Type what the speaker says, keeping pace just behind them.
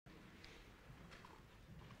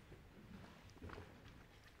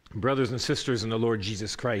Brothers and sisters in the Lord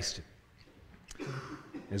Jesus Christ,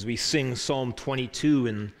 as we sing Psalm 22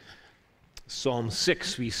 and Psalm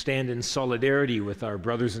 6, we stand in solidarity with our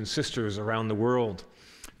brothers and sisters around the world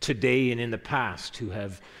today and in the past who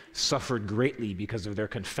have suffered greatly because of their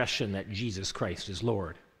confession that Jesus Christ is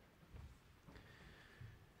Lord.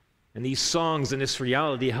 And these songs and this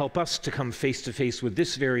reality help us to come face to face with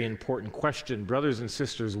this very important question. Brothers and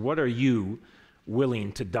sisters, what are you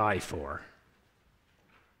willing to die for?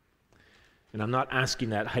 And I'm not asking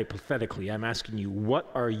that hypothetically. I'm asking you,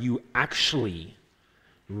 what are you actually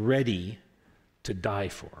ready to die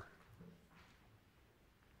for?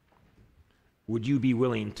 Would you be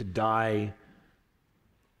willing to die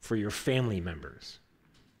for your family members,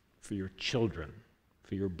 for your children,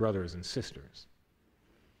 for your brothers and sisters?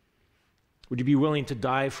 Would you be willing to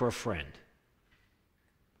die for a friend?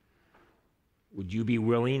 Would you be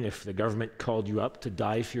willing, if the government called you up, to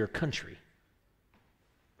die for your country?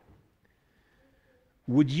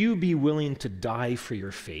 Would you be willing to die for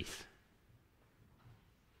your faith?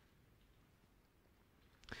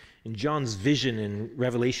 In John's vision in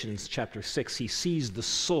Revelation chapter 6, he sees the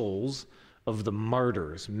souls of the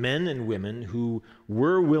martyrs, men and women who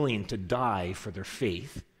were willing to die for their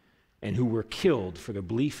faith and who were killed for their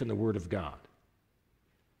belief in the Word of God.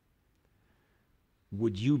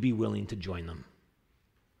 Would you be willing to join them?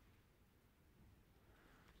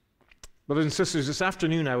 Brothers and sisters, this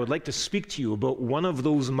afternoon I would like to speak to you about one of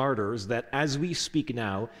those martyrs that, as we speak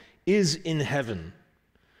now, is in heaven.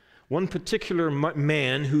 One particular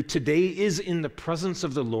man who today is in the presence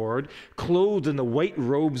of the Lord, clothed in the white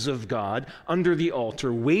robes of God, under the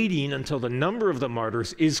altar, waiting until the number of the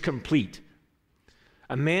martyrs is complete.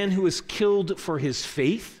 A man who is killed for his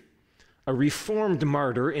faith, a reformed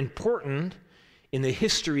martyr, important in the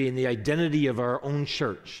history and the identity of our own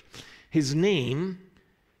church. His name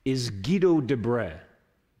is Guido de Brès.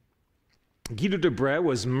 Guido de Brès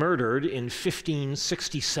was murdered in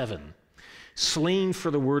 1567, slain for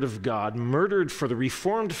the Word of God, murdered for the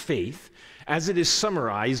Reformed faith, as it is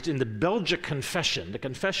summarized in the Belgic Confession, the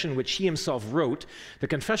confession which he himself wrote, the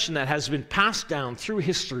confession that has been passed down through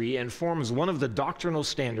history and forms one of the doctrinal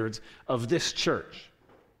standards of this church.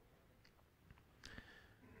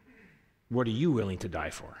 What are you willing to die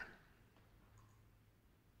for?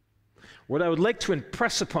 What I would like to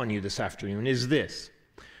impress upon you this afternoon is this: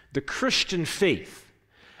 the Christian faith,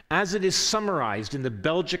 as it is summarized in the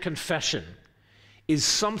Belgic Confession, is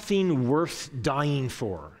something worth dying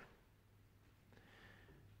for.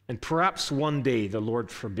 And perhaps one day, the Lord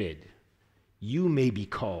forbid, you may be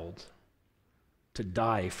called to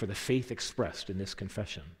die for the faith expressed in this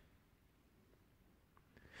confession.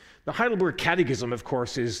 The Heidelberg Catechism, of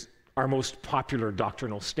course, is our most popular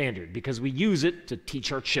doctrinal standard because we use it to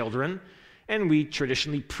teach our children, and we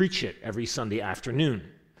traditionally preach it every Sunday afternoon.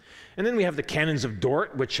 And then we have the Canons of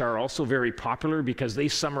Dort, which are also very popular because they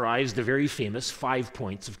summarize the very famous 5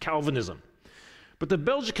 points of Calvinism. But the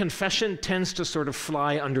Belgic Confession tends to sort of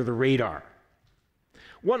fly under the radar.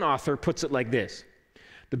 One author puts it like this: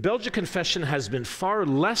 the Belgic Confession has been far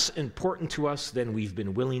less important to us than we've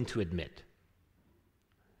been willing to admit.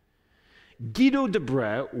 Guido de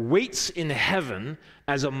Brès waits in heaven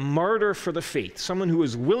as a martyr for the faith, someone who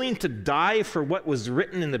is willing to die for what was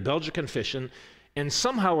written in the Belgic Confession, and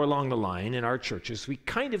somehow along the line in our churches, we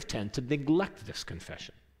kind of tend to neglect this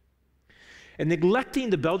confession. And neglecting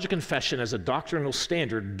the Belgic Confession as a doctrinal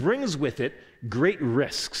standard brings with it great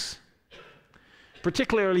risks,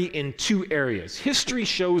 particularly in two areas. History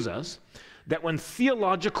shows us that when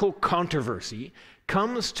theological controversy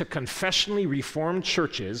comes to confessionally reformed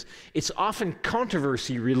churches, it's often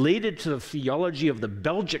controversy related to the theology of the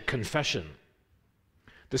Belgic Confession,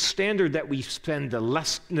 the standard that we spend the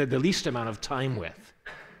least amount of time with.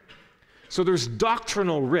 So there's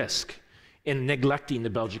doctrinal risk in neglecting the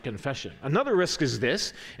Belgic Confession. Another risk is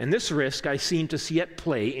this, and this risk I seem to see at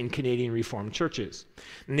play in Canadian Reformed churches.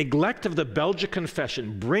 Neglect of the Belgic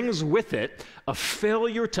Confession brings with it a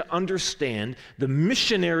failure to understand the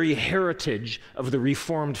missionary heritage of the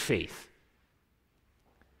Reformed faith.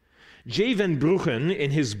 J. Van Bruggen, in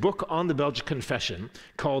his book on the Belgic Confession,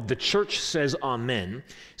 called The Church Says Amen,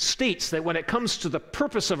 states that when it comes to the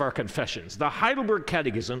purpose of our confessions, the Heidelberg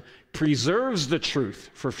Catechism preserves the truth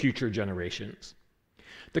for future generations.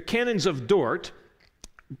 The Canons of Dort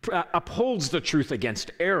upholds the truth against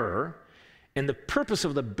error, and the purpose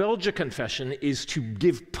of the Belgic Confession is to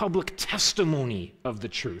give public testimony of the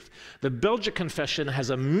truth. The Belgic Confession has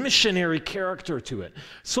a missionary character to it,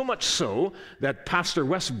 so much so that Pastor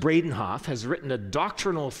Wes Bradenhoff has written a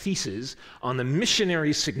doctrinal thesis on the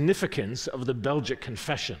missionary significance of the Belgic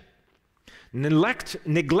Confession.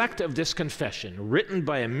 Neglect of this confession, written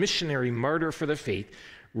by a missionary martyr for the faith,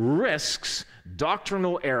 risks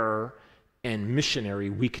doctrinal error and missionary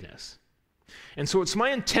weakness. And so it's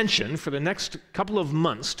my intention for the next couple of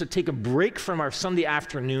months to take a break from our Sunday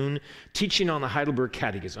afternoon teaching on the Heidelberg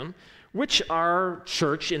Catechism, which our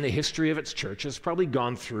church, in the history of its church, has probably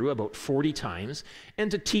gone through about 40 times,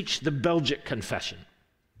 and to teach the Belgic Confession.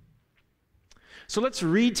 So let's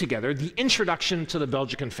read together the introduction to the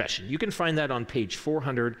Belgic Confession. You can find that on page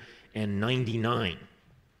 499.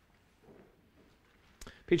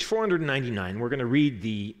 Page 499, we're going to read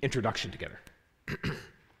the introduction together.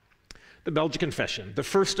 The Belgic Confession, the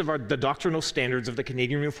first of the doctrinal standards of the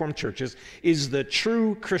Canadian Reformed Churches, is the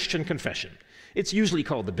true Christian confession. It's usually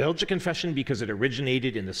called the Belgic Confession because it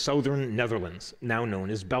originated in the southern Netherlands, now known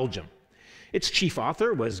as Belgium. Its chief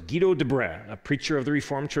author was Guido de Brès, a preacher of the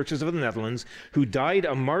Reformed Churches of the Netherlands, who died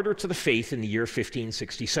a martyr to the faith in the year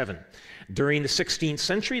 1567. During the 16th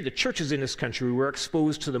century, the churches in this country were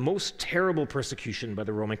exposed to the most terrible persecution by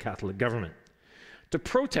the Roman Catholic government. To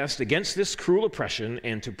protest against this cruel oppression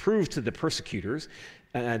and to prove to the persecutors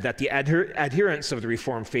that the adherents of the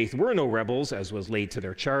Reformed faith were no rebels, as was laid to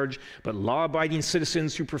their charge, but law-abiding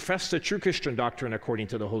citizens who professed the true Christian doctrine according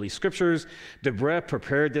to the Holy Scriptures, de Brès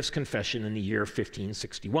prepared this confession in the year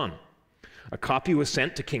 1561. A copy was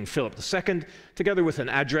sent to King Philip II, together with an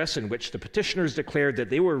address in which the petitioners declared that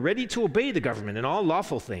they were ready to obey the government in all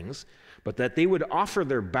lawful things, but that they would offer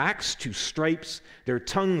their backs to stripes, their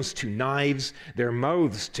tongues to knives, their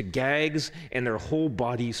mouths to gags, and their whole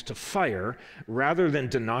bodies to fire, rather than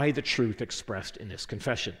deny the truth expressed in this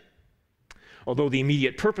confession. Although the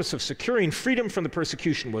immediate purpose of securing freedom from the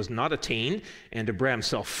persecution was not attained, and de Brès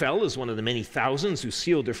himself fell as one of the many thousands who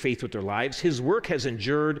sealed their faith with their lives, his work has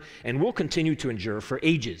endured and will continue to endure for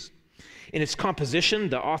ages. In its composition,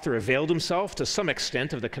 the author availed himself to some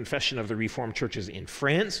extent of the Confession of the Reformed Churches in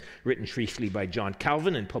France, written chiefly by John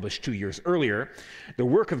Calvin and published 2 years earlier. The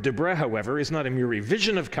work of de Brès, however, is not a mere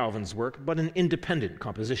revision of Calvin's work, but an independent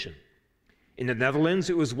composition. In the Netherlands,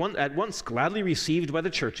 it was at once gladly received by the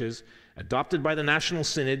churches, adopted by the national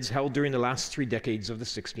synods held during the last 3 decades of the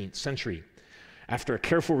 16th century. After a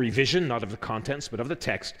careful revision, not of the contents, but of the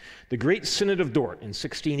text, the Great Synod of Dort in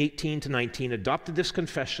 1618-19 adopted this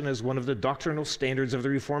confession as one of the doctrinal standards of the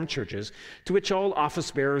Reformed churches, to which all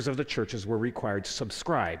office-bearers of the churches were required to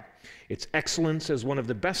subscribe. Its excellence as one of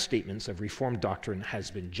the best statements of Reformed doctrine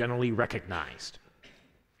has been generally recognized.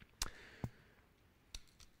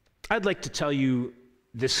 I'd like to tell you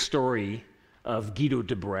this story of Guido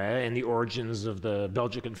de Brès and the origins of the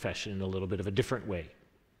Belgic Confession in a little bit of a different way.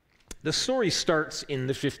 The story starts in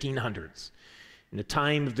the 1500s, in the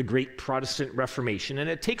time of the Great Protestant Reformation, and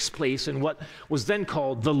it takes place in what was then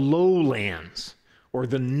called the Lowlands, or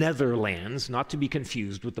the Netherlands, not to be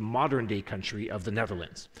confused with the modern-day country of the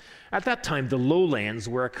Netherlands. At that time, the Lowlands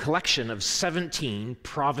were a collection of 17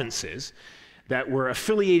 provinces that were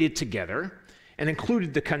affiliated together and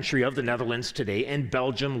included the country of the Netherlands today, and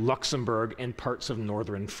Belgium, Luxembourg, and parts of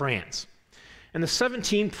northern France. And the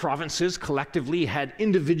 17 provinces collectively had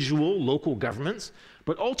individual local governments,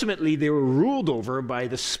 but ultimately they were ruled over by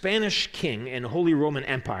the Spanish king and Holy Roman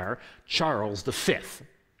Empire, Charles V.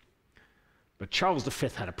 But Charles V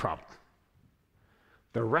had a problem.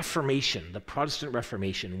 The Reformation, the Protestant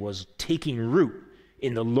Reformation, was taking root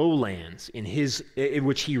in the lowlands in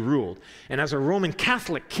which he ruled. And as a Roman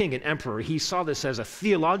Catholic king and emperor, he saw this as a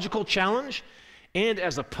theological challenge and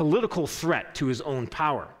as a political threat to his own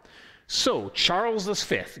power. So Charles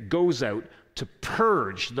V goes out to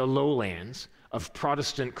purge the lowlands of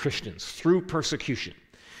Protestant Christians through persecution.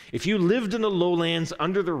 If you lived in the lowlands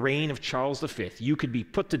under the reign of Charles V, you could be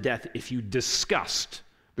put to death if you discussed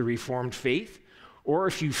the Reformed faith, or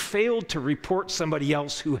if you failed to report somebody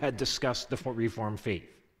else who had discussed the Reformed faith.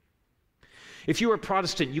 If you were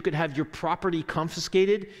Protestant, you could have your property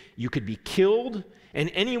confiscated, you could be killed,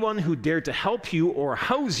 and anyone who dared to help you or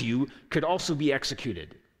house you could also be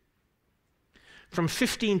executed. From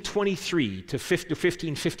 1523 to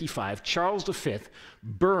 1555, Charles V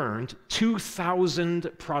burned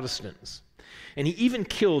 2,000 Protestants, and he even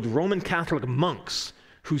killed Roman Catholic monks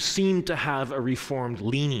who seemed to have a Reformed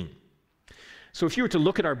leaning. So if you were to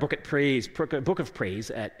look at our book of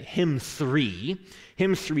praise at hymn 3,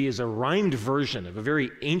 hymn 3 is a rhymed version of a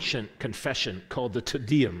very ancient confession called the Te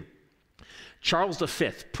Deum. Charles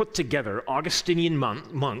V put together Augustinian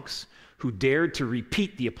monks who dared to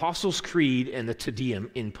repeat the Apostles' Creed and the Te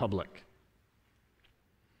Deum in public.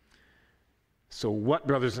 So what,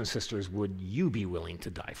 brothers and sisters, would you be willing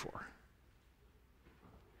to die for?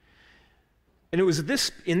 And it was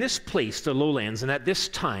in this place, the lowlands, and at this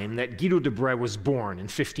time that Guido de Brès was born in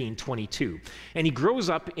 1522. And he grows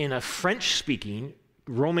up in a French-speaking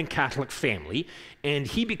Roman Catholic family, and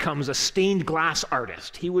he becomes a stained glass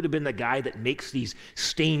artist. He would have been the guy that makes these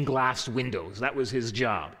stained glass windows. That was his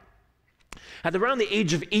job. At around the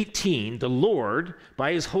age of 18, the Lord,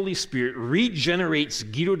 by his Holy Spirit, regenerates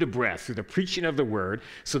Guido de Brès through the preaching of the word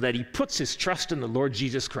so that he puts his trust in the Lord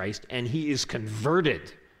Jesus Christ, and he is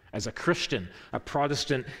converted as a Christian, a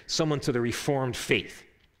Protestant, someone to the Reformed faith.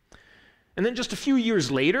 And then just a few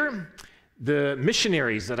years later, the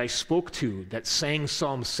missionaries that I spoke to that sang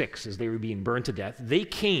Psalm 6 as they were being burned to death, they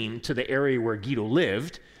came to the area where Guido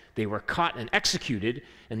lived. They were caught and executed,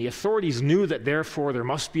 and the authorities knew that therefore there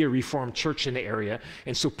must be a Reformed church in the area,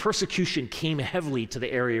 and so persecution came heavily to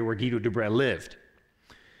the area where Guido de Brès lived.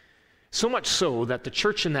 So much so that the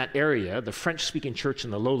church in that area, the French-speaking church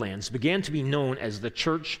in the lowlands, began to be known as the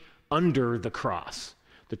church under the cross,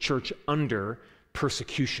 the church under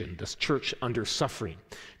persecution, the church under suffering.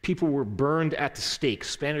 People were burned at the stake.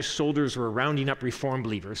 Spanish soldiers were rounding up Reformed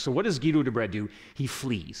believers. So what does Guido de Brès do? He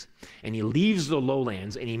flees, and he leaves the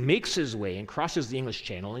lowlands, and he makes his way and crosses the English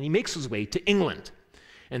Channel, and he makes his way to England.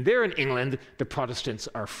 And there in England, the Protestants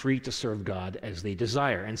are free to serve God as they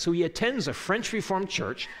desire. And so he attends a French Reformed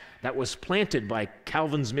church that was planted by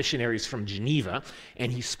Calvin's missionaries from Geneva,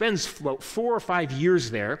 and he spends about 4 or 5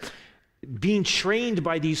 years there being trained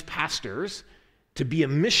by these pastors to be a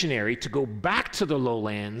missionary, to go back to the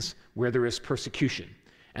lowlands where there is persecution.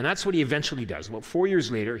 And that's what he eventually does. About 4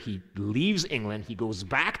 years later, he leaves England, he goes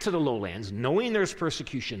back to the lowlands, knowing there's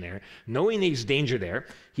persecution there, knowing there's danger there.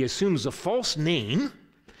 He assumes a false name,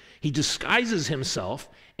 he disguises himself,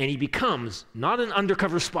 and he becomes not an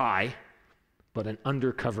undercover spy, but an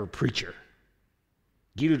undercover preacher.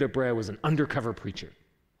 Guido de Brès was an undercover preacher.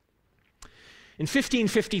 In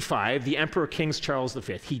 1555, the Emperor King Charles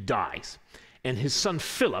V, he dies. And his son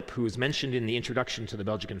Philip, who is mentioned in the introduction to the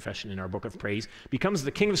Belgic Confession in our Book of Praise, becomes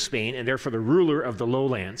the king of Spain and therefore the ruler of the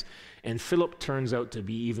lowlands. And Philip turns out to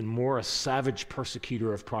be even more a savage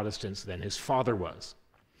persecutor of Protestants than his father was.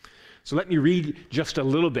 So let me read just a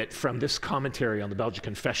little bit from this commentary on the Belgic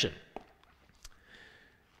Confession.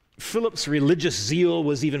 Philip's religious zeal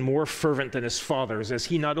was even more fervent than his father's, as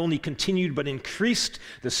he not only continued but increased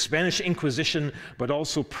the Spanish Inquisition, but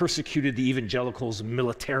also persecuted the evangelicals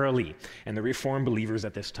militarily. And the Reformed believers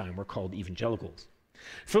at this time were called evangelicals.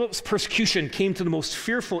 Philip's persecution came to the most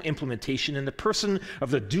fearful implementation in the person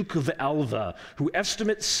of the Duke of Alva, who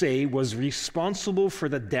estimates say was responsible for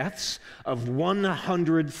the deaths of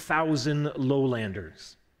 100,000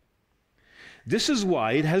 lowlanders. This is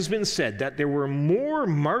why it has been said that there were more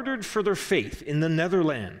martyred for their faith in the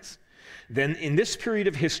Netherlands than in this period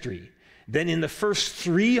of history, than in the first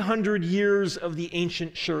 300 years of the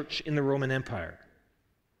ancient church in the Roman Empire.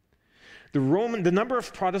 The number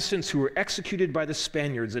of Protestants who were executed by the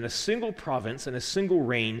Spaniards in a single province and a single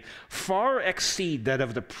reign far exceed that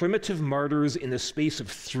of the primitive martyrs in the space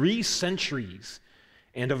of 3 centuries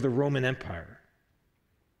and of the Roman Empire.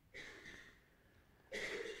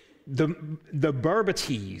 The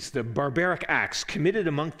barbaries, the barbaric acts committed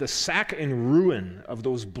among the sack and ruin of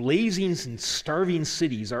those blazing and starving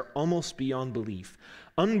cities are almost beyond belief.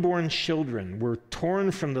 Unborn children were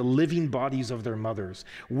torn from the living bodies of their mothers.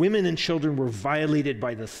 Women and children were violated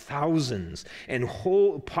by the thousands, and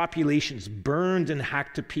whole populations burned and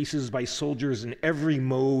hacked to pieces by soldiers in every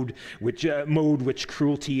mode which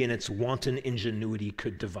cruelty and its wanton ingenuity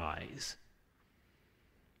could devise.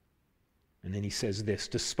 And then he says this: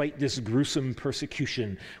 despite this gruesome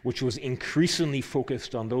persecution, which was increasingly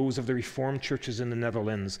focused on those of the Reformed churches in the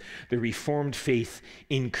Netherlands, the Reformed faith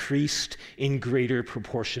increased in greater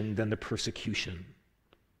proportion than the persecution.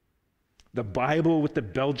 The Bible with the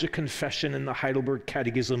Belgic Confession and the Heidelberg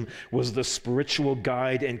Catechism was the spiritual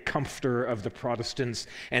guide and comforter of the Protestants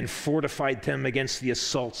and fortified them against the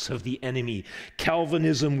assaults of the enemy.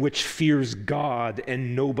 Calvinism, which fears God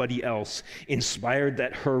and nobody else, inspired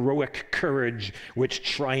that heroic courage which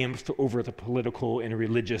triumphed over the political and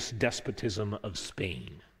religious despotism of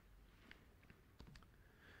Spain.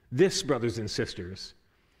 This, brothers and sisters,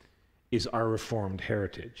 is our Reformed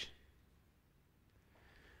heritage.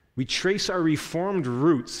 We trace our Reformed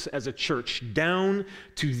roots as a church down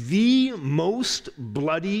to the most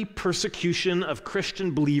bloody persecution of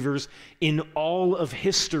Christian believers in all of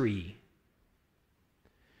history.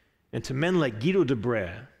 And to men like Guido de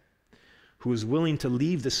Brès, who was willing to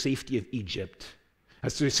leave the safety of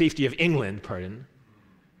England,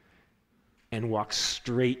 and walk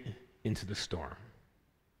straight into the storm,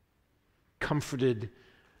 comforted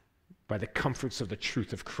by the comforts of the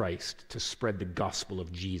truth of Christ to spread the gospel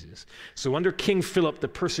of Jesus. So under King Philip, the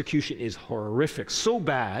persecution is horrific, so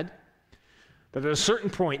bad that at a certain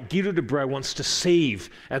point, Guido de Brès wants to save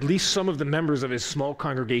at least some of the members of his small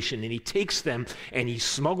congregation, and he takes them and he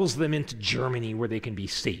smuggles them into Germany where they can be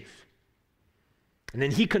safe. And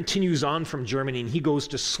then he continues on from Germany and he goes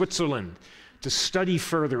to Switzerland to study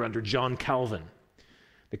further under John Calvin.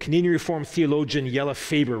 The Canadian Reformed theologian Jelle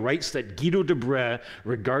Faber writes that Guido de Brès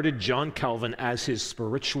regarded John Calvin as his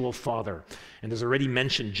spiritual father. And as already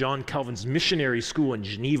mentioned, John Calvin's missionary school in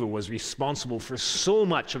Geneva was responsible for so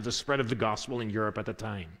much of the spread of the gospel in Europe at the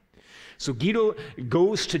time. So Guido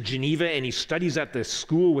goes to Geneva and he studies at the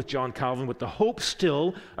school with John Calvin with the hope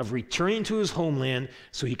still of returning to his homeland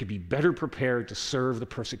so he could be better prepared to serve the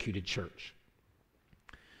persecuted church.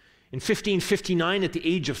 In 1559, at the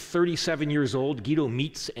age of 37 years old, Guido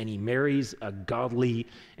meets and he marries a godly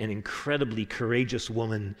and incredibly courageous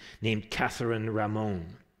woman named Catherine Ramon.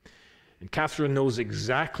 And Catherine knows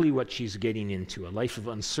exactly what she's getting into, a life of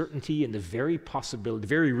uncertainty and the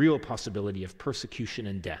very real possibility of persecution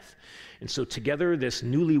and death. And so together, this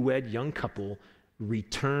newlywed young couple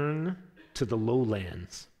return to the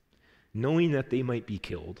lowlands, knowing that they might be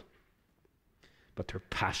killed, but they're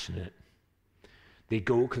passionate. They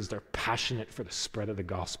go because they're passionate for the spread of the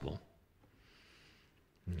gospel.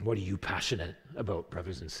 And what are you passionate about,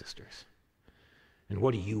 brothers and sisters? And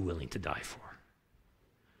what are you willing to die for?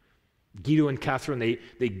 Guido and Catherine,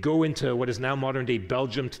 they go into what is now modern-day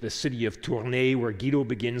Belgium to the city of Tournai, where Guido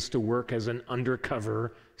begins to work as an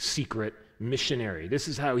undercover secret missionary. This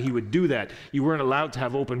is how he would do that. You weren't allowed to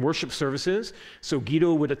have open worship services, so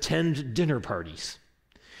Guido would attend dinner parties.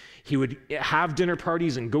 He would have dinner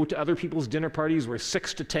parties and go to other people's dinner parties where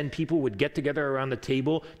 6 to 10 people would get together around the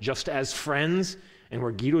table just as friends, and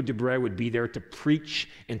where Guido de Brès would be there to preach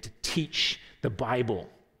and to teach the Bible,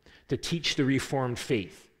 to teach the Reformed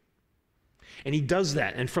faith. And he does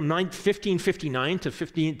that. And from 1559 to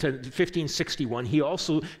 1561, he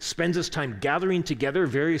also spends his time gathering together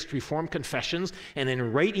various Reformed confessions and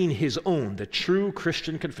in writing his own, the true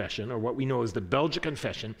Christian confession, or what we know as the Belgic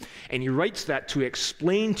Confession. And he writes that to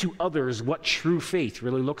explain to others what true faith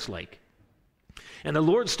really looks like. And the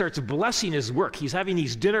Lord starts blessing his work. He's having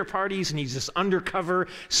these dinner parties, and he's this undercover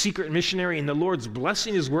secret missionary, and the Lord's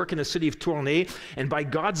blessing his work in the city of Tournai. And by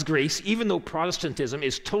God's grace, even though Protestantism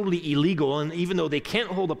is totally illegal, and even though they can't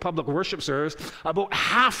hold a public worship service, about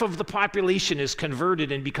half of the population is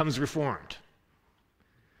converted and becomes Reformed.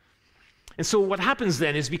 And so what happens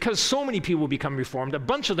then is, because so many people become Reformed, a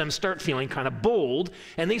bunch of them start feeling kind of bold,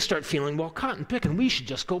 and they start feeling, well, cotton picking, we should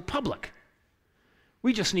just go public.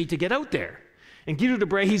 We just need to get out there. And Guido de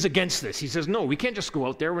Brès, he's against this. He says, no, we can't just go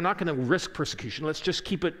out there. We're not going to risk persecution. Let's just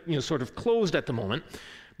keep it, sort of closed at the moment.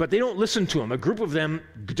 But they don't listen to him. A group of them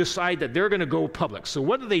decide that they're going to go public. So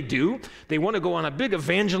what do? They want to go on a big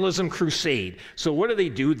evangelism crusade. So what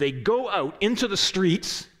do? They go out into the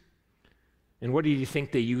streets. And what do you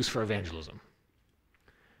think they use for evangelism?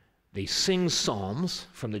 They sing psalms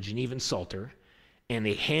from the Genevan Psalter, and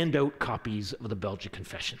they hand out copies of the Belgic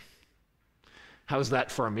Confession. How's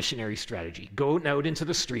that for a missionary strategy? Go out into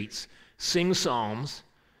the streets, sing psalms,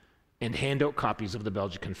 and hand out copies of the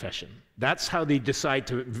Belgic Confession. That's how they decide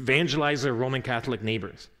to evangelize their Roman Catholic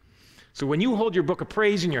neighbors. So when you hold your book of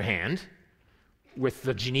praise in your hand, with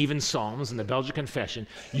the Genevan Psalms and the Belgic Confession,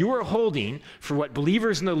 you are holding for what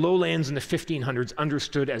believers in the lowlands in the 1500s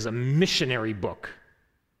understood as a missionary book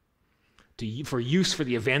for use for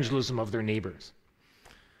the evangelism of their neighbors.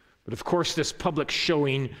 But of course, this public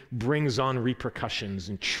showing brings on repercussions,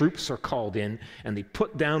 and troops are called in, and they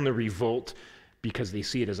put down the revolt because they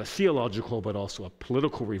see it as a theological but also a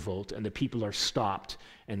political revolt, and the people are stopped,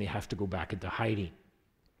 and they have to go back into hiding.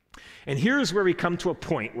 And here's where we come to a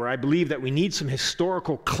point where I believe that we need some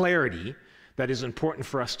historical clarity that is important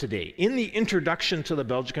for us today. In the introduction to the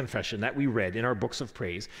Belgic Confession that we read in our books of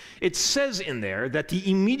praise, it says in there that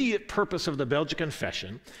the immediate purpose of the Belgic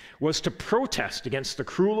Confession was to protest against the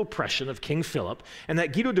cruel oppression of King Philip, and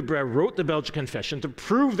that Guido de Brès wrote the Belgic Confession to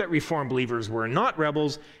prove that Reformed believers were not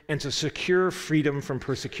rebels and to secure freedom from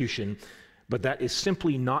persecution. But that is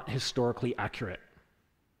simply not historically accurate.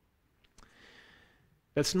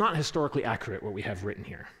 That's not historically accurate, what we have written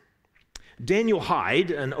here. Daniel Hyde,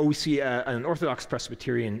 an Orthodox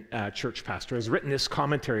Presbyterian church pastor, has written this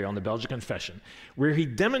commentary on the Belgic Confession, where he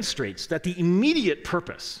demonstrates that the immediate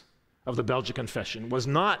purpose of the Belgic Confession was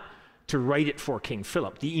not to write it for King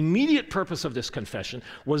Philip. The immediate purpose of this confession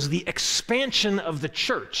was the expansion of the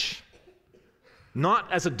church,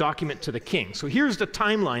 not as a document to the king. So here's the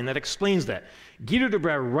timeline that explains that. Guido de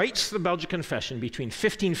Brès writes the Belgic Confession between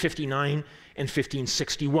 1559 and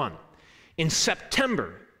 1561. In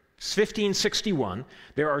September 1561,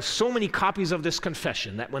 there are so many copies of this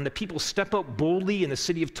confession that when the people step out boldly in the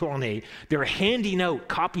city of Tournai, they're handing out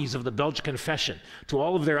copies of the Belgic Confession to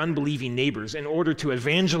all of their unbelieving neighbors in order to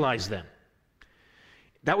evangelize them.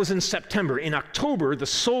 That was in September. In October, the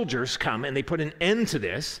soldiers come and they put an end to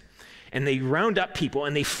this, and they round up people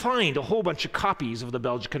and they find a whole bunch of copies of the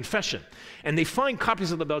Belgic Confession. And they find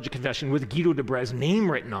copies of the Belgic Confession with Guido de Brè's name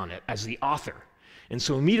written on it as the author. And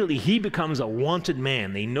so immediately he becomes a wanted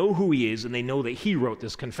man. They know who he is and they know that he wrote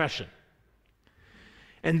this confession.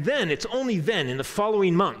 And then, it's only then, in the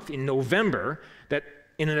following month, in November, that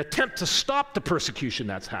in an attempt to stop the persecution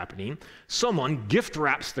that's happening, someone gift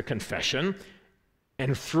wraps the confession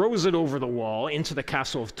and throws it over the wall into the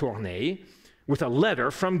castle of Tournai with a letter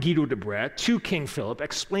from Guido de Brès to King Philip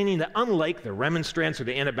explaining that unlike the Remonstrants or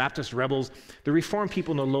the Anabaptist rebels, the Reformed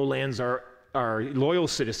people in the lowlands are loyal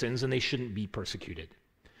citizens and they shouldn't be persecuted.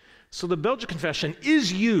 So the Belgic Confession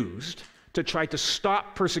is used to try to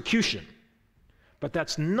stop persecution, but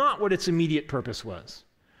that's not what its immediate purpose was.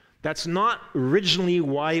 That's not originally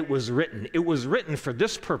why it was written. It was written for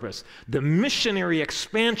this purpose: the missionary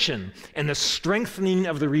expansion and the strengthening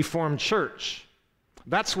of the Reformed Church.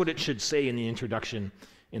 That's what it should say in the introduction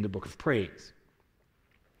in the Book of Praise.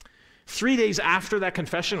 3 days after that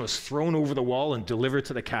confession was thrown over the wall and delivered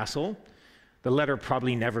to the castle, the letter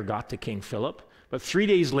probably never got to King Philip, but 3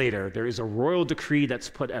 days later, there is a royal decree that's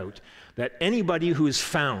put out that anybody who is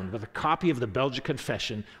found with a copy of the Belgic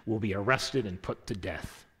Confession will be arrested and put to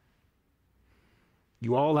death.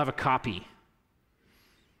 You all have a copy.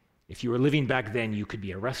 If you were living back then, you could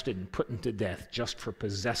be arrested and put to death just for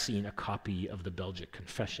possessing a copy of the Belgic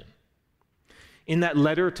Confession. In that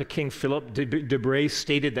letter to King Philip, de Brès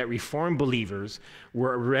stated that Reformed believers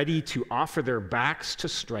were ready to offer their backs to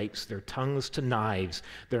stripes, their tongues to knives,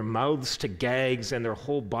 their mouths to gags, and their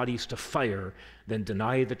whole bodies to fire, than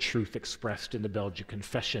deny the truth expressed in the Belgic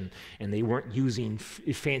Confession. And they weren't using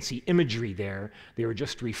fancy imagery there. They were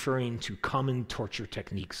just referring to common torture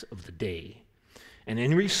techniques of the day. And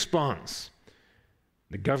in response,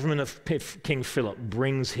 the government of King Philip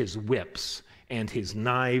brings his whips and his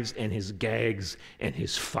knives and his gags and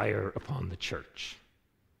his fire upon the church.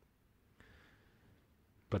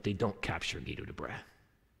 But they don't capture Guido de Brès.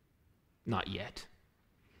 Not yet.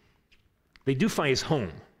 They do find his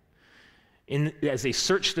home. As they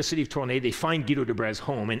search the city of Tournai, they find Guido de Brè's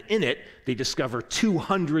home, and in it, they discover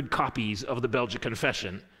 200 copies of the Belgic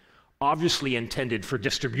Confession, obviously intended for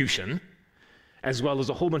distribution, as well as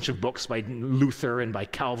a whole bunch of books by Luther and by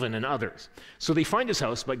Calvin and others. So they find his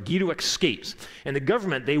house, but Guido escapes. And the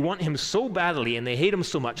government, they want him so badly and they hate him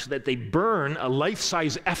so much that they burn a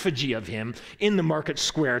life-size effigy of him in the market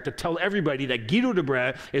square to tell everybody that Guido de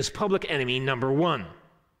Brès is public enemy number one.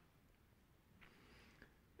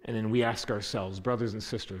 And then we ask ourselves, brothers and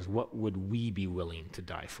sisters, what would we be willing to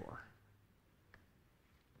die for?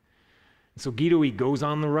 And so Guido, he goes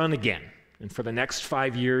on the run again. And for the next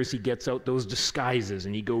 5 years, he gets out those disguises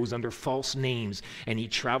and he goes under false names and he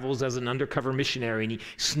travels as an undercover missionary and he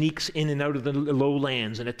sneaks in and out of the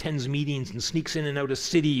lowlands and attends meetings and sneaks in and out of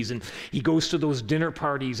cities, and he goes to those dinner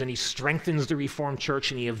parties and he strengthens the Reformed Church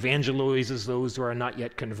and he evangelizes those who are not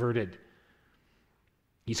yet converted.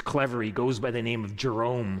 He's clever. He goes by the name of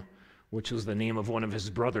Jerome, which was the name of one of his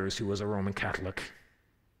brothers who was a Roman Catholic.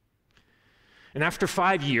 And after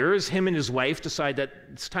 5 years, him and his wife decide that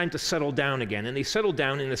it's time to settle down again. And they settle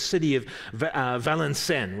down in the city of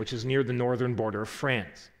Valenciennes, which is near the northern border of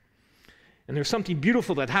France. And there's something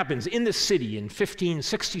beautiful that happens in this city in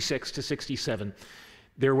 1566 to 67.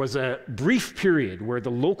 There was a brief period where the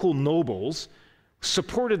local nobles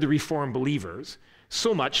supported the Reformed believers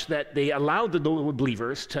so much that they allowed the noble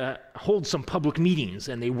believers to hold some public meetings,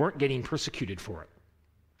 and they weren't getting persecuted for it.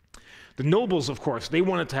 The nobles, of course, they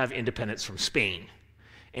wanted to have independence from Spain,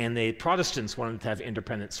 and the Protestants wanted to have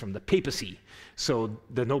independence from the papacy. So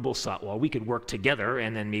the nobles thought, well, we could work together,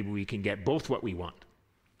 and then maybe we can get both what we want.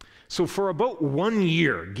 So for about 1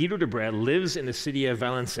 year, Guido de Brès lives in the city of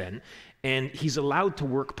Valenciennes, and he's allowed to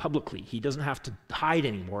work publicly. He doesn't have to hide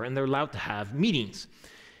anymore, and they're allowed to have meetings.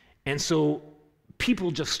 And so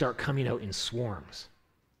people just start coming out in swarms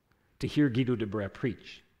to hear Guido de Brès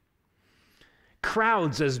preach.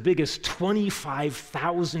 Crowds as big as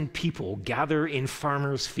 25,000 people gather in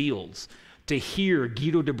farmers' fields to hear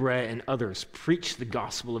Guido de Brès and others preach the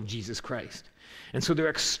gospel of Jesus Christ. And so they're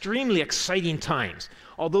extremely exciting times,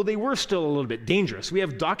 although they were still a little bit dangerous. We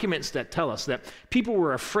have documents that tell us that people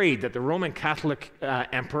were afraid that the Roman Catholic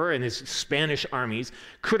emperor and his Spanish armies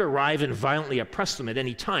could arrive and violently oppress them at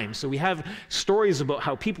any time. So we have stories about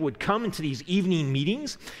how people would come into these evening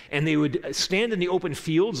meetings and they would stand in the open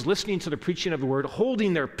fields listening to the preaching of the word,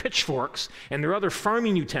 holding their pitchforks and their other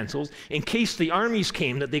farming utensils in case the armies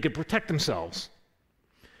came, that they could protect themselves.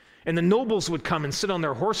 And the nobles would come and sit on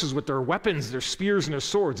their horses with their weapons, their spears and their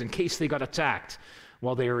swords in case they got attacked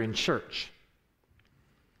while they were in church.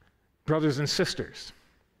 Brothers and sisters,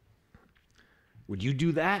 would you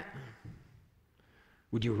do that?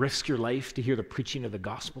 Would you risk your life to hear the preaching of the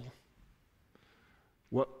gospel?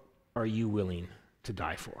 What are you willing to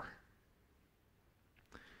die for?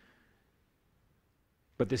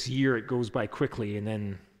 But this year, it goes by quickly, and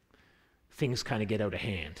then things kind of get out of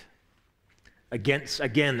hand.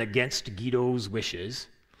 Against Guido's wishes,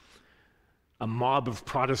 a mob of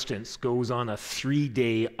Protestants goes on a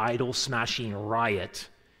 3-day idol-smashing riot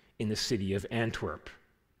in the city of Antwerp.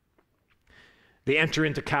 They enter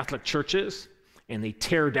into Catholic churches, and they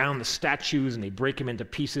tear down the statues, and they break them into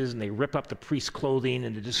pieces, and they rip up the priest's clothing,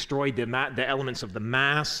 and they destroy the elements of the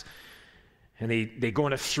Mass. And they go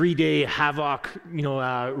on a 3-day havoc,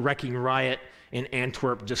 wrecking riot in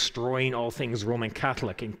Antwerp, destroying all things Roman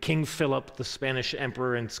Catholic. And King Philip, the Spanish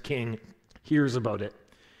emperor and king, hears about it,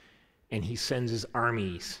 and he sends his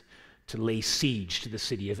armies to lay siege to the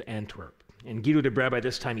city of Antwerp. And Guido de Brès, by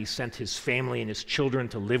this time, he sent his family and his children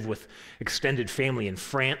to live with extended family in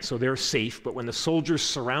France, so they're safe. But when the soldiers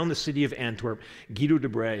surround the city of Antwerp, Guido de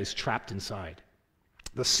Brès is trapped inside.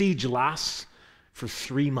 The siege lasts for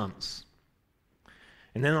 3 months.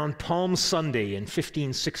 And then on Palm Sunday in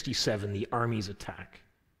 1567, the armies attack.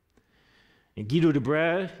 And Guido de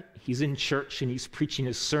Brès, he's in church and he's preaching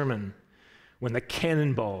his sermon when the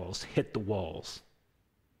cannonballs hit the walls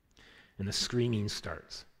and the screaming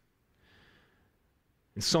starts.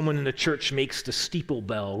 And someone in the church makes the steeple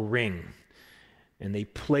bell ring, and they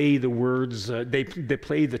play the words, they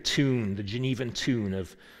play the tune, the Genevan tune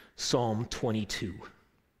of Psalm 22.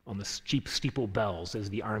 On the cheap steeple bells as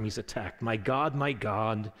the armies attack. My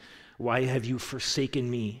God, why have you forsaken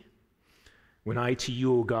me? When I to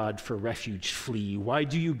you, O God, for refuge flee, why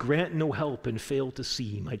do you grant no help and fail to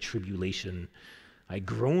see my tribulation? I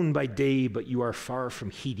groan by day, but you are far from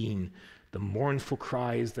heeding the mournful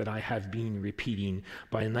cries that I have been repeating.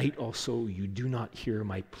 By night also you do not hear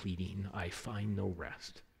my pleading. I find no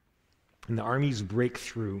rest. And the armies break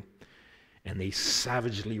through, and they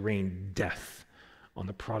savagely rain death on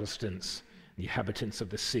the Protestants, the inhabitants of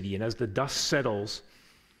the city. And as the dust settles,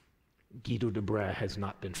 Guido de Brès has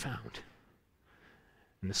not been found.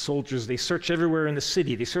 And the soldiers, they search everywhere in the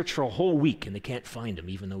city. They search for a whole week, and they can't find him,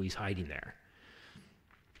 even though he's hiding there.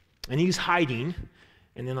 And he's hiding,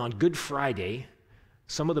 and then on Good Friday,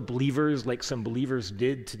 some of the believers, like some believers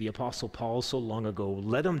did to the Apostle Paul so long ago,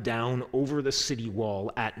 let him down over the city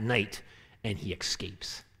wall at night, and he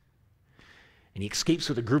escapes. And he escapes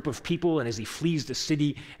with a group of people, and as he flees the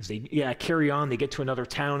city, as they carry on, they get to another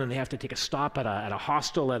town, and they have to take a stop at a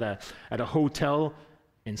hostel, at a hotel,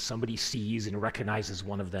 and somebody sees and recognizes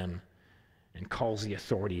one of them and calls the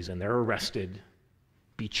authorities, and they're arrested,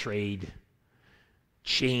 betrayed,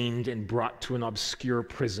 chained, and brought to an obscure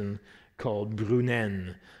prison called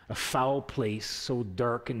Brunnen, a foul place so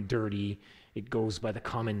dark and dirty it goes by the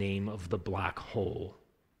common name of the Black Hole.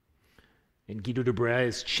 And Guido de Brès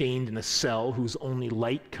is chained in a cell whose only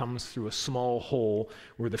light comes through a small hole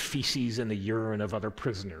where the feces and the urine of other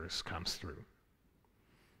prisoners comes through.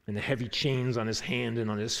 And the heavy chains on his hand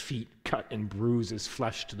and on his feet cut and bruise his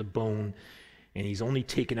flesh to the bone, and he's only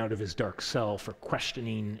taken out of his dark cell for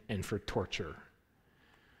questioning and for torture.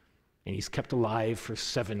 And he's kept alive for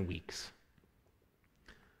 7 weeks,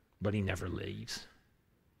 but he never leaves.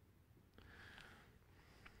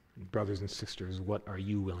 Brothers and sisters, what are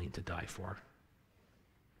you willing to die for?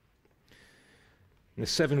 In the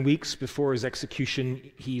 7 weeks before his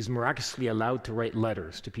execution, he's miraculously allowed to write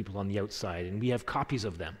letters to people on the outside, and we have copies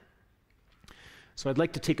of them. So I'd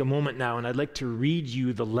like to take a moment now, and I'd like to read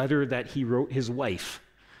you the letter that he wrote his wife,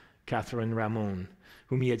 Catherine Ramon,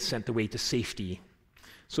 whom he had sent away to safety.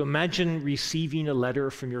 So imagine receiving a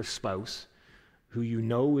letter from your spouse who you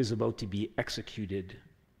know is about to be executed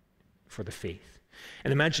for the faith.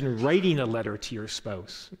 And imagine writing a letter to your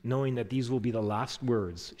spouse, knowing that these will be the last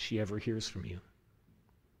words she ever hears from you.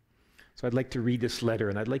 So I'd like to read this letter,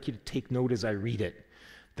 and I'd like you to take note as I read it.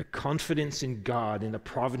 The confidence in God, in the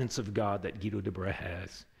providence of God that Guido de Brès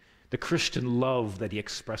has. The Christian love that he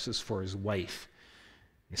expresses for his wife.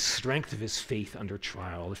 the strength of his faith under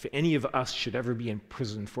trial. If any of us should ever be in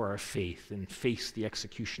prison for our faith and face the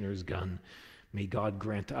executioner's gun, may God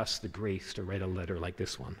grant us the grace to write a letter like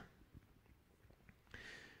this one.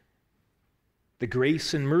 The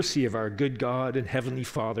grace and mercy of our good God and Heavenly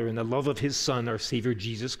Father and the love of his Son, our Savior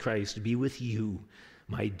Jesus Christ, be with you,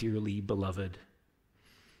 my dearly beloved.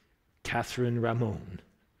 Catherine Ramon,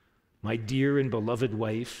 my dear and beloved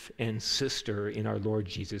wife and sister in our Lord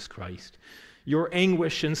Jesus Christ. Your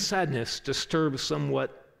anguish and sadness disturb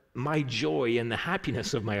somewhat my joy and the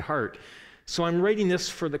happiness of my heart. So I'm writing this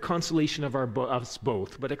for the consolation of us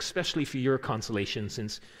both, but especially for your consolation,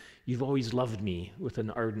 since you've always loved me with an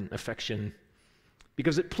ardent affection,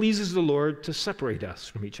 because it pleases the Lord to separate us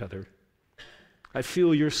from each other. I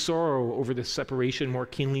feel your sorrow over this separation more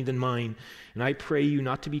keenly than mine, and I pray you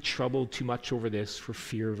not to be troubled too much over this for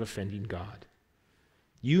fear of offending God.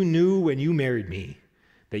 You knew when you married me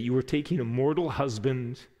that you were taking a mortal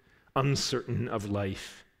husband, uncertain of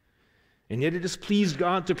life. And yet it has pleased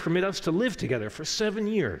God to permit us to live together for 7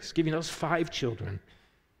 years, giving us 5 children.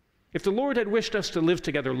 If the Lord had wished us to live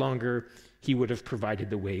together longer, he would have provided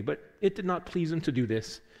the way, but it did not please him to do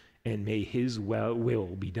this, and may his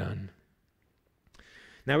will be done.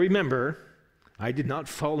 Now remember, I did not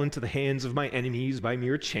fall into the hands of my enemies by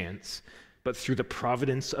mere chance, but through the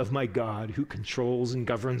providence of my God, who controls and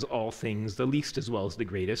governs all things, the least as well as the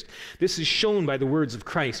greatest. This is shown by the words of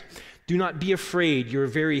Christ. Do not be afraid, your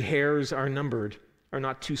very hairs are numbered. Are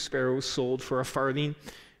not 2 sparrows sold for a farthing,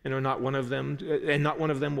 and not one of them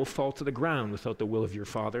will fall to the ground without the will of your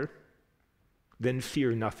Father? Then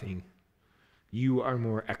fear nothing. You are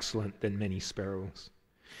more excellent than many sparrows.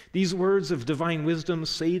 These words of divine wisdom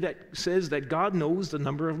says that God knows the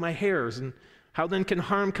number of my hairs, and how then can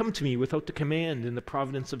harm come to me without the command and the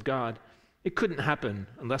providence of God? It couldn't happen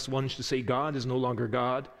unless one should say God is no longer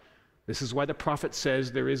God. This is why the prophet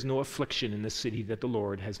says there is no affliction in the city that the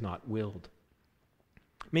Lord has not willed.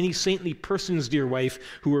 Many saintly persons, dear wife,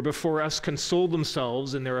 who were before us consoled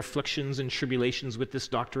themselves in their afflictions and tribulations with this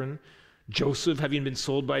doctrine. Joseph, having been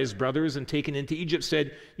sold by his brothers and taken into Egypt,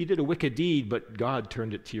 said, "You did a wicked deed, but God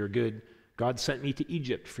turned it to your good. God sent me to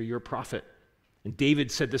Egypt for your profit." And David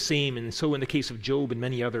said the same, and so in the case of Job and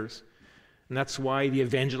many others. And that's why the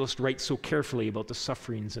evangelist writes so carefully about the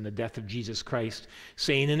sufferings and the death of Jesus Christ,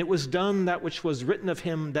 saying, "And it was done that which was written of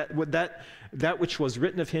him, that which was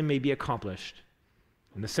written of him may be accomplished."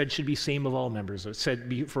 And the said should be same of all members, or said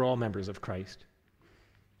be for all members of Christ.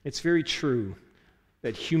 It's very true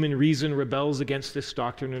that human reason rebels against this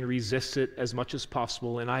doctrine and resists it as much as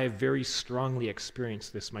possible, and I have very strongly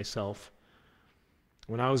experienced this myself.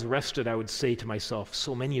 When I was arrested, I would say to myself,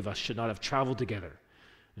 so many of us should not have traveled together,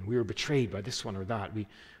 and we were betrayed by this one or that. We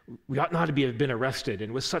ought not to have been arrested,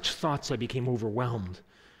 and with such thoughts I became overwhelmed,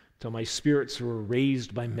 till my spirits were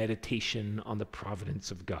raised by meditation on the providence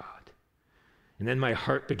of God. And then my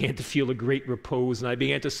heart began to feel a great repose, and I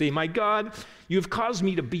began to say, "My God, you have caused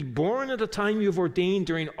me to be born at a time you have ordained.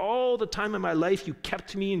 During all the time of my life, you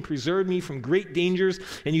kept me and preserved me from great dangers,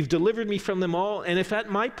 and you've delivered me from them all. And if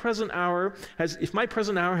my present hour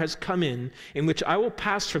has come in which I will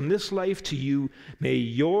pass from this life to you, may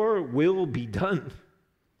your will be done.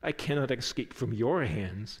 I cannot escape from your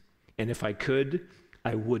hands, and if I could,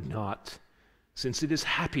 I would not, since it is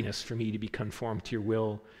happiness for me to be conformed to your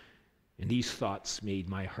will." And these thoughts made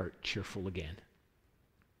my heart cheerful again.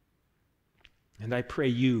 And I pray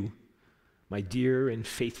you, my dear and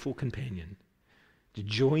faithful companion, to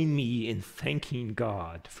join me in thanking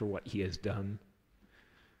God for what he has done.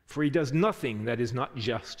 For he does nothing that is not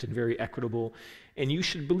just and very equitable, and you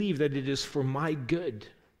should believe that it is for my good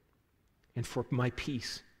and for my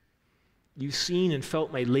peace. You've seen and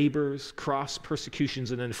felt my labors, cross,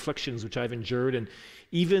 persecutions, and afflictions which I've endured, and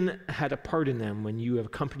even had a part in them when you have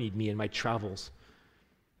accompanied me in my travels.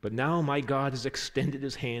 But now my God has extended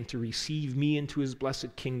his hand to receive me into his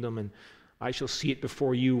blessed kingdom, and I shall see it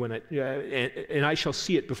before you,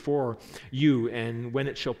 and when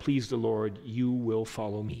it shall please the Lord, you will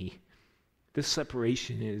follow me. This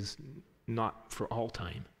separation is not for all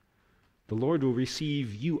time. The Lord will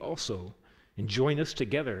receive you also and join us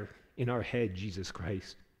together in our head, Jesus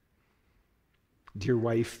Christ. Dear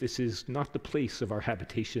wife, this is not the place of our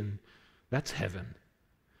habitation. That's heaven.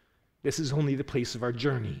 This is only the place of our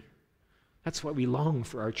journey. That's why we long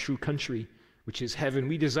for our true country, which is heaven.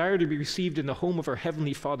 We desire to be received in the home of our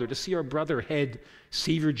Heavenly Father, to see our brother head,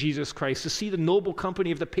 Savior Jesus Christ, to see the noble company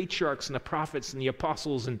of the patriarchs and the prophets and the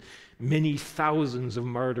apostles and many thousands of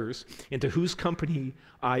martyrs, into whose company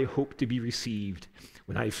I hope to be received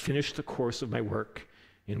when I have finished the course of my work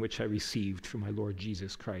in which I received from my Lord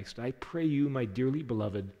Jesus Christ. I pray you, my dearly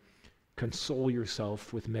beloved, Console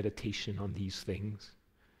yourself with meditation on these things.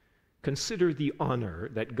 Consider the honor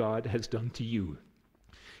that God has done to you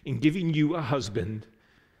in giving you a husband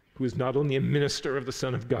who is not only a minister of the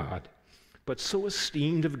Son of God, but so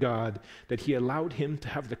esteemed of God that he allowed him to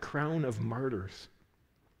have the crown of martyrs.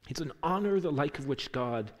 It's an honor the like of which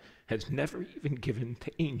God has never even given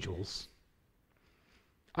to angels.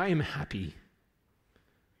 I am happy.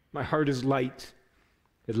 My heart is light.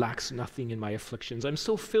 It lacks nothing in my afflictions. I'm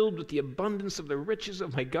so filled with the abundance of the riches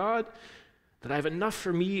of my God that I have enough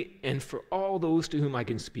for me and for all those to whom I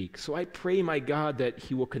can speak. So I pray my God that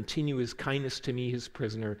he will continue his kindness to me, his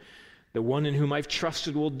prisoner. The one in whom I've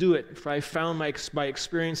trusted will do it, for I found by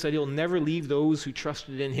experience that he'll never leave those who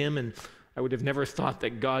trusted in him, and I would have never thought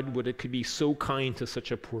that God could be so kind to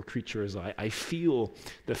such a poor creature as I. I feel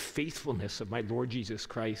the faithfulness of my Lord Jesus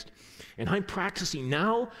Christ. And I'm practicing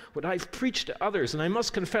now what I've preached to others. And I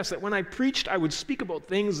must confess that when I preached, I would speak about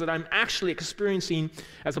things that I'm actually experiencing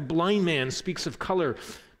as a blind man speaks of color.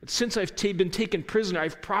 But since I've been taken prisoner,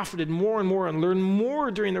 I've profited more and more and learned more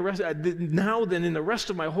during the rest now than in the rest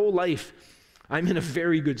of my whole life. I'm in a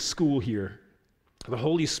very good school here. The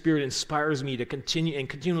Holy Spirit inspires me to continue and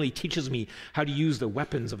continually teaches me how to use the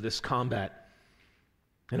weapons of this combat.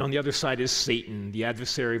 And on the other side is Satan, the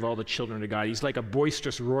adversary of all the children of God. He's like a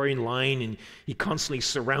boisterous roaring lion, and he constantly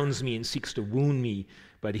surrounds me and seeks to wound me.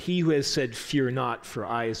 But he who has said, "Fear not, for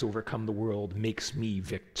I has overcome the world," makes me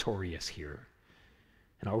victorious here.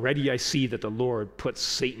 And already I see that the Lord puts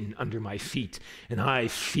Satan under my feet, and I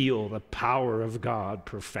feel the power of God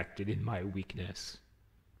perfected in my weakness.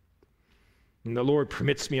 And the Lord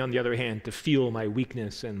permits me, on the other hand, to feel my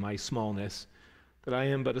weakness and my smallness, that I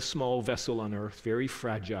am but a small vessel on earth, very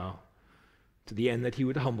fragile, to the end that he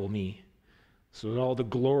would humble me, so that all the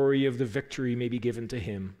glory of the victory may be given to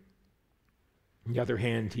him. On the other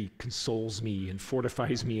hand, he consoles me and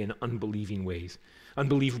fortifies me in unbelievable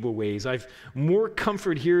ways. I've more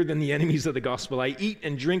comfort here than the enemies of the gospel. I eat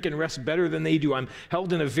and drink and rest better than they do. I'm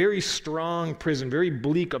held in a very strong prison, very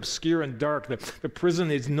bleak, obscure, and dark. The prison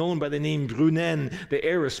is known by the name Brunnen. The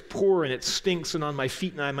air is poor and it stinks, and on my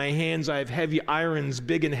feet and on my hands I have heavy irons,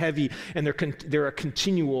 big and heavy, and they're a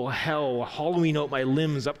continual hell, hollowing out my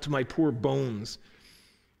limbs up to my poor bones.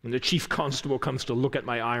 And the chief constable comes to look at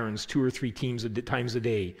my irons 2 or 3 times a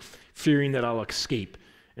day, fearing that I'll escape.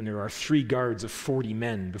 And there are 3 guards of 40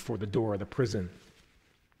 men before the door of the prison.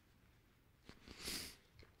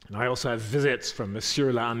 And I also have visits from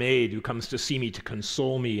Monsieur Lamed, who comes to see me to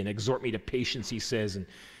console me and exhort me to patience, he says. And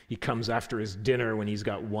he comes after his dinner when he's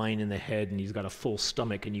got wine in the head and he's got a full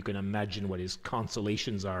stomach, and you can imagine what his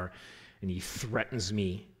consolations are. And he threatens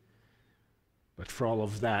me. But for all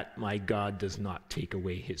of that, my God does not take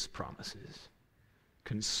away his promises,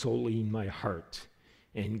 consoling my heart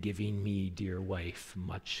and giving me, dear wife,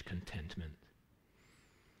 much contentment.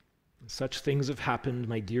 Such things have happened,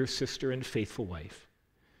 my dear sister and faithful wife.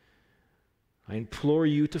 I implore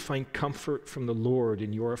you to find comfort from the Lord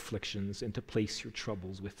in your afflictions and to place your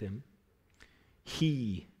troubles with him.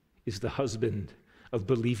 He is the husband of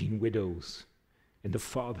believing widows and the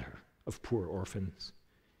father of poor orphans.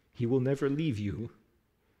 He will never leave you.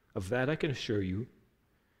 Of that I can assure you.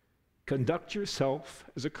 Conduct yourself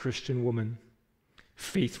as a Christian woman,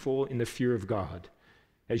 faithful in the fear of God,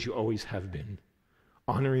 as you always have been,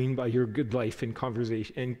 honoring by your good life and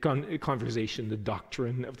conversation the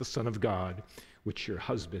doctrine of the Son of God, which your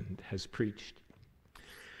husband has preached.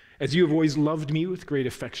 As you have always loved me with great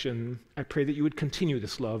affection, I pray that you would continue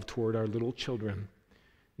this love toward our little children,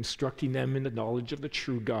 instructing them in the knowledge of the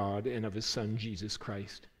true God and of his Son, Jesus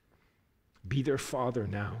Christ. Be their father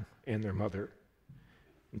now and their mother,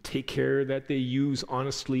 and take care that they use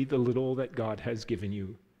honestly the little that God has given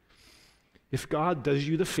you. If God does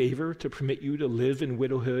you the favor to permit you to live in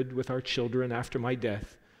widowhood with our children after my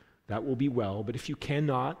death, that will be well. But if you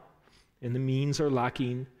cannot, and the means are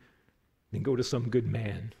lacking, then go to some good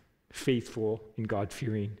man, faithful and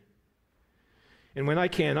God-fearing. And when I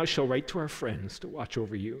can, I shall write to our friends to watch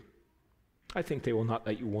over you. I think they will not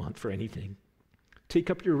let you want for anything. Take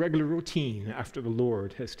up your regular routine after the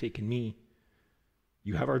Lord has taken me.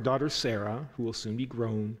 You have our daughter Sarah, who will soon be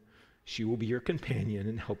grown. She will be your companion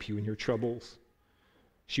and help you in your troubles.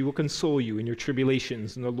 She will console you in your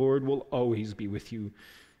tribulations, and the Lord will always be with you.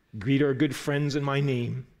 Greet our good friends in my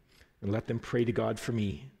name, and let them pray to God for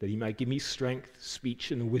me, that he might give me strength,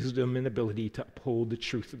 speech, and wisdom and ability to uphold the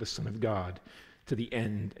truth of the Son of God to the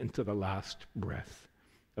end and to the last breath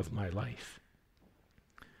of my life.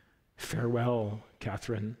 Farewell,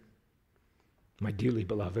 Catherine, my dearly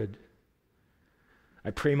beloved. I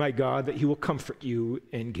pray, my God, that he will comfort you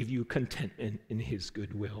and give you contentment in his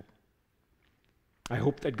good will. I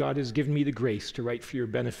hope that God has given me the grace to write for your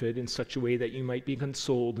benefit in such a way that you might be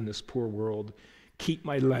consoled in this poor world. Keep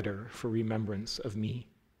my letter for remembrance of me.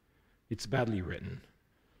 It's badly written,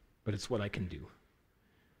 but it's what I can do,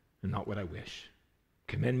 and not what I wish.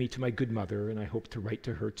 Commend me to my good mother, and I hope to write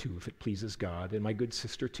to her too, if it pleases God, and my good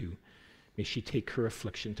sister too. May she take her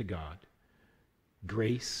affliction to God.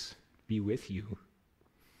 Grace be with you.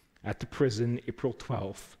 At the prison, April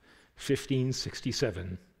 12th,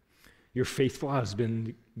 1567, your faithful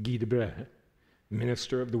husband, Guy Debray,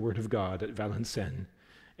 minister of the Word of God at Valenciennes,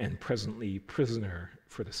 and presently prisoner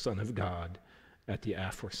for the Son of God at the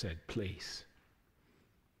aforesaid place.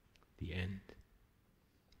 The end.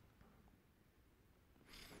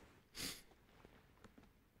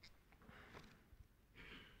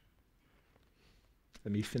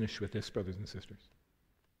 Let me finish with this, brothers and sisters.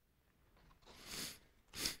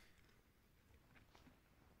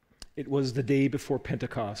 It was the day before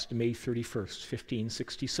Pentecost, May 31st,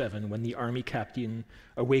 1567, when the army captain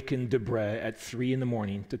awakened Debray at 3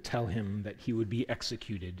 a.m. to tell him that he would be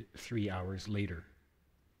executed 3 hours later.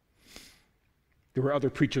 There were other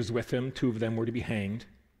preachers with him. 2 of them were to be hanged.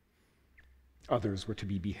 Others were to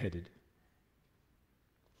be beheaded.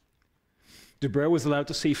 Debray was allowed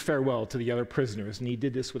to say farewell to the other prisoners, and he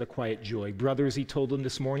did this with a quiet joy. Brothers, he told them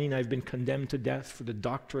this morning, I've been condemned to death for the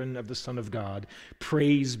doctrine of the Son of God.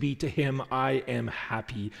 Praise be to him, I am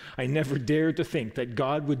happy. I never dared to think that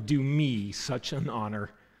God would do me such an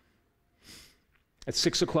honor. At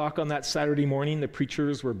 6 o'clock on that Saturday morning, the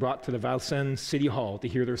preachers were brought to the Vincennes City Hall to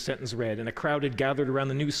hear their sentence read, and a crowd had gathered around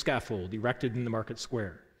the new scaffold erected in the market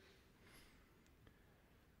square.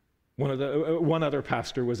 One other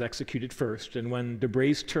pastor was executed first, and when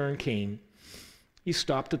Debray's turn came, he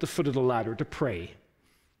stopped at the foot of the ladder to pray,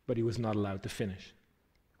 but he was not allowed to finish.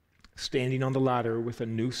 Standing on the ladder with a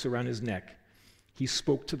noose around his neck, he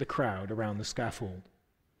spoke to the crowd around the scaffold.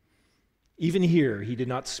 Even here, he did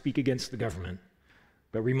not speak against the government,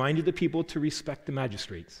 but reminded the people to respect the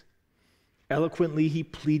magistrates. Eloquently, he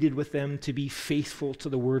pleaded with them to be faithful to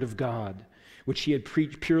the word of God, which he had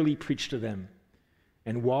purely preached to them.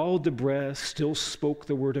 And while Debray still spoke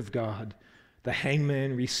the word of God, the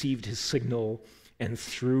hangman received his signal and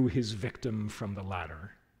threw his victim from the ladder.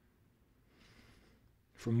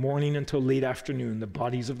 From morning until late afternoon, the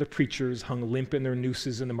bodies of the preachers hung limp in their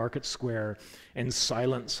nooses in the market square, and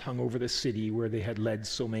silence hung over the city where they had led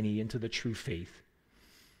so many into the true faith.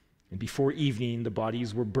 And before evening, the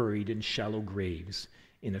bodies were buried in shallow graves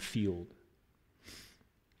in a field.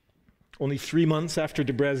 Only 3 months after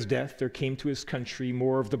Debray's death, there came to his country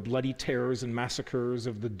more of the bloody terrors and massacres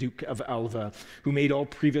of the Duke of Alva, who made all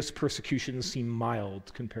previous persecutions seem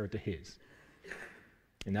mild compared to his.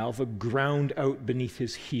 And Alva ground out beneath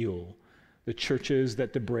his heel the churches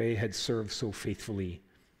that Debray had served so faithfully.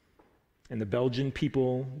 And the Belgian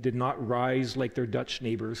people did not rise like their Dutch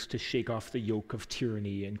neighbors to shake off the yoke of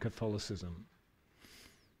tyranny and Catholicism.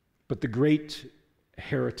 But the great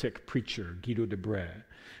heretic preacher, Guido Debray,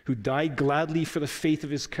 who died gladly for the faith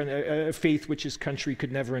of faith which his country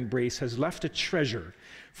could never embrace, has left a treasure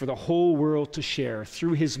for the whole world to share.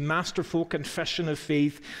 Through his masterful confession of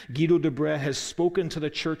faith, Guido Debray has spoken to the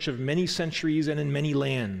church of many centuries and in many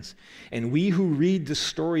lands. And we who read the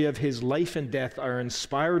story of his life and death are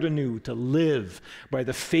inspired anew to live by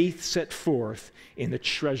the faith set forth in the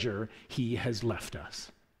treasure he has left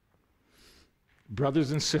us.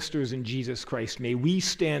 Brothers and sisters in Jesus Christ, may we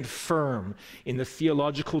stand firm in the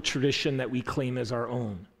theological tradition that we claim as our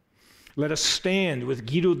own. Let us stand with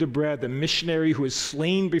Guido Debray, the missionary who is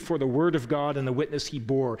slain before the word of God and the witness he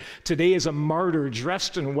bore. Today as a martyr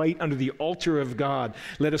dressed in white under the altar of God.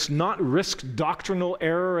 Let us not risk doctrinal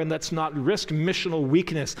error, and let's not risk missional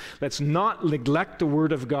weakness. Let's not neglect the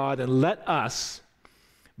word of God, and let us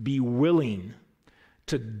be willing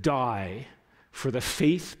to die for the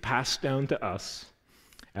faith passed down to us,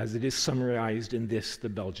 as it is summarized in this, the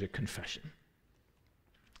Belgic Confession.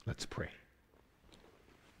 Let's pray.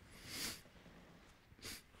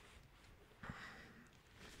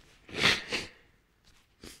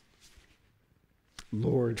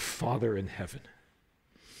 Lord, Father in heaven,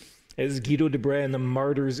 as Guido Debray and the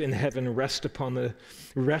martyrs in heaven rest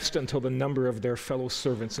until the number of their fellow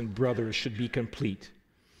servants and brothers should be complete,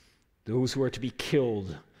 those who are to be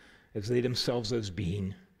killed as they themselves as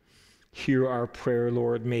being. Hear our prayer,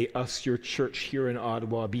 Lord. May us, your church here in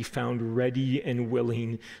Ottawa, be found ready and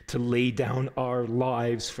willing to lay down our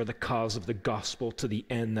lives for the cause of the gospel, to the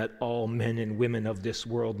end that all men and women of this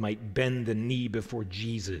world might bend the knee before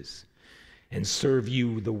Jesus and serve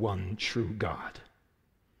you, the one true God.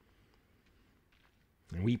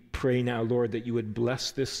 And we pray now, Lord, that you would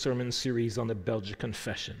bless this sermon series on the Belgic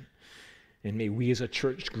Confession. And may we as a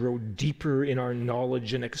church grow deeper in our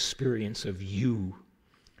knowledge and experience of you,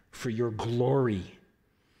 for your glory,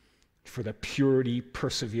 for the purity,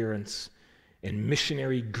 perseverance, and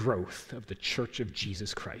missionary growth of the Church of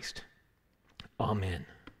Jesus Christ. Amen.